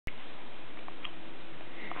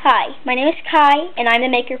Hi, my name is Kai, and I'm the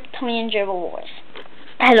maker of Plutonian Gerbil Wars.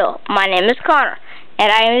 Hello, my name is Connor,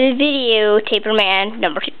 and I am the videotaper man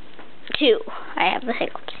number 2. I have the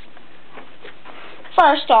hiccups.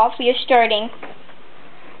 First off, we are starting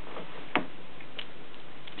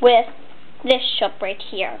with this ship right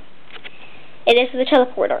here. It is the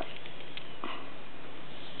teleporter.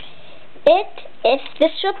 If this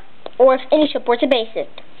ship, or if any ship were to base it,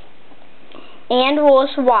 and roll a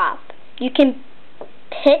swap, you can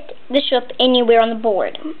pick the ship anywhere on the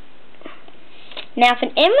board. Now, if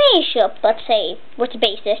an enemy ship, let's say, were to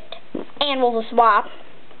base it and roll a swap,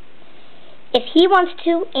 if he wants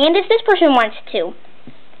to, and if this person wants to,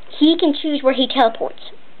 he can choose where he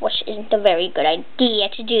teleports, which isn't a very good idea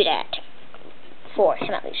to do that. For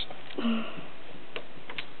him, at least.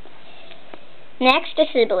 Next,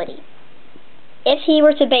 disability. If he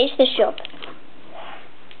were to base the ship,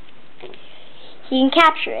 he can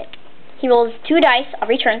capture it. He rolls 2 dice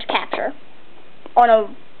every turn to capture. On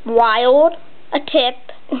a wild, a tip,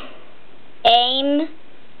 aim,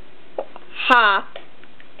 hop,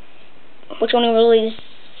 which only really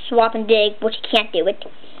swap and dig, which he can't do it.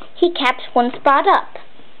 He caps 1 spot up.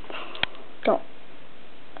 Don't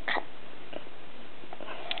cut.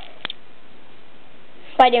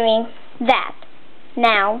 By doing that.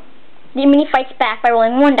 Now, the enemy fights back by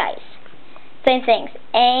rolling 1 dice. Same things.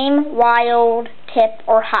 Aim, wild, tip,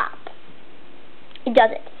 or hop. It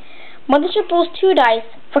does it. Mother ship rolls 2 dice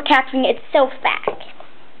for capturing itself back.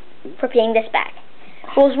 For getting this back.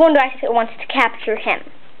 Rolls 1 dice if it wants to capture him.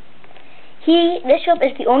 This ship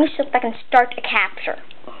is the only ship that can start a capture.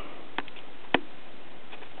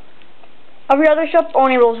 Every other ship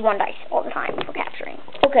only rolls 1 dice all the time for capturing.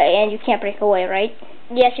 Okay, and you can't break away, right?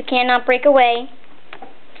 Yes, you cannot break away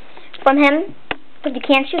from him, but you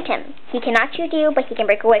can't shoot him. He cannot shoot you, but he can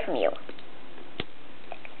break away from you.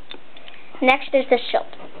 Next is this ship.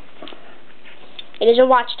 It is a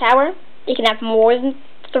watchtower. You can have more than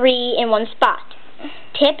 3 in 1 spot.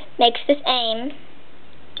 Tip makes this aim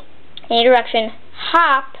in any direction.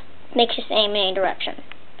 Hop makes this aim in any direction.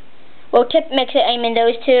 Well, tip makes it aim in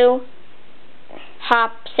those 2.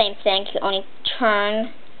 Hop, same thing. You can only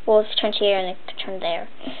turn. Well, it turns here and it turns there.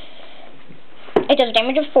 It does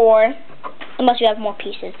damage of 4, unless you have more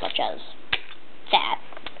pieces, such as that,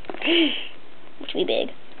 which would be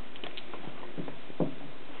big.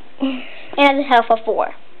 And has a health of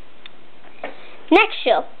 4. Next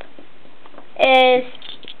ship is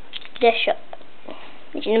this ship.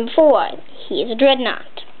 Mentioned him before. He is a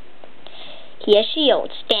dreadnought. He has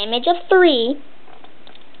shields. Damage of 3,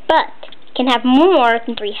 but can have more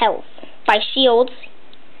than 3 health. By shields,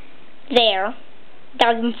 there,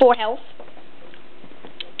 that gives him 4 health.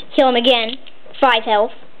 Heal him again, 5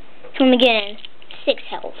 health. Heal him again, 6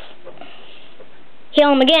 health.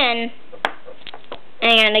 Heal him again,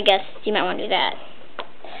 and I guess you might want to do that.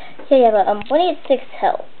 Yeah, but what is 6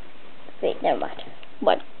 health? Wait, never mind.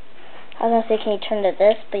 What? I was gonna say, can you turn to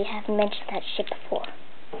this, but you haven't mentioned that shit before.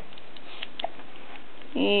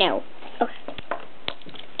 No. Okay.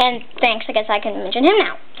 And thanks, I guess I can mention him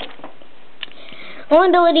now. One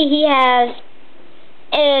ability he has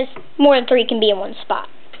is more than 3 can be in 1 spot.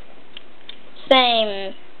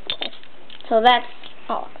 Same. So that's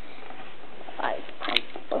all. I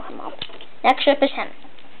blow him up. Next ship is him.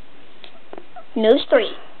 Moves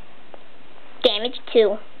 3. Damage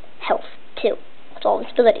 2. Health 2. That's all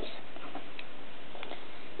his abilities.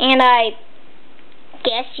 And I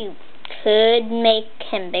guess you could make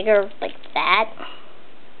him bigger like that.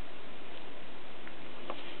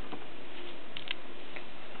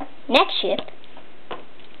 Next ship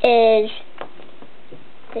is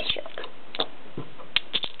this ship.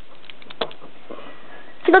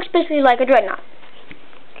 He looks basically like a dreadnought,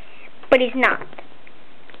 but he's not.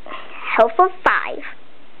 Health of 5,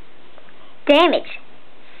 damage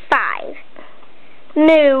 5,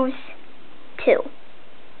 moves 2.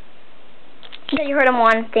 So you hurt him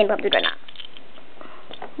 1, then you up the dreadnought,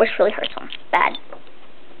 which really hurts him bad.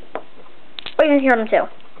 Or even if you hurt him 2.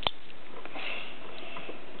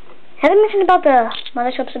 Have I mentioned about the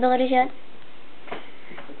mothership's abilities yet?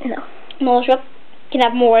 No. Mothership can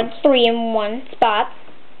have more than 3 in 1 spot,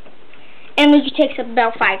 and usually takes up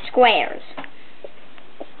about 5 squares.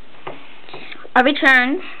 Every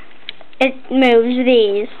turn, it moves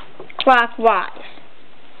these clockwise.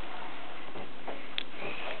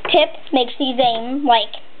 Tip makes these aim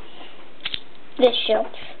like this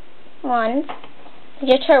ship's. 1.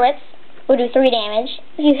 Your turrets will do 3 damage.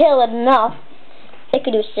 If you heal it enough, it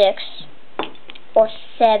could do 6, or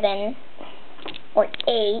 7, or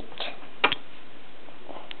 8.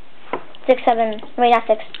 6, 7, wait, not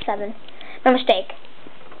 6, 7. My mistake.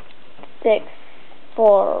 6, 4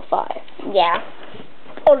 or 5. Yeah.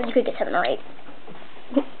 Or you could get 7 or 8.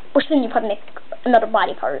 Which then you probably make another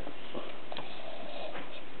body part.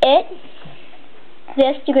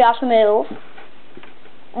 This you could also move.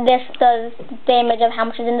 This does the image of how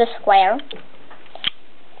much is in the square.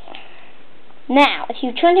 Now, if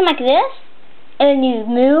you turn them like this, and then you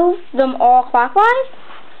move them all clockwise,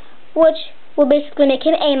 which will basically make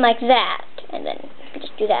him aim like that, and then you can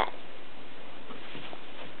just do that.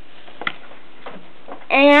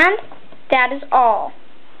 And that is all.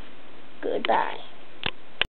 Goodbye.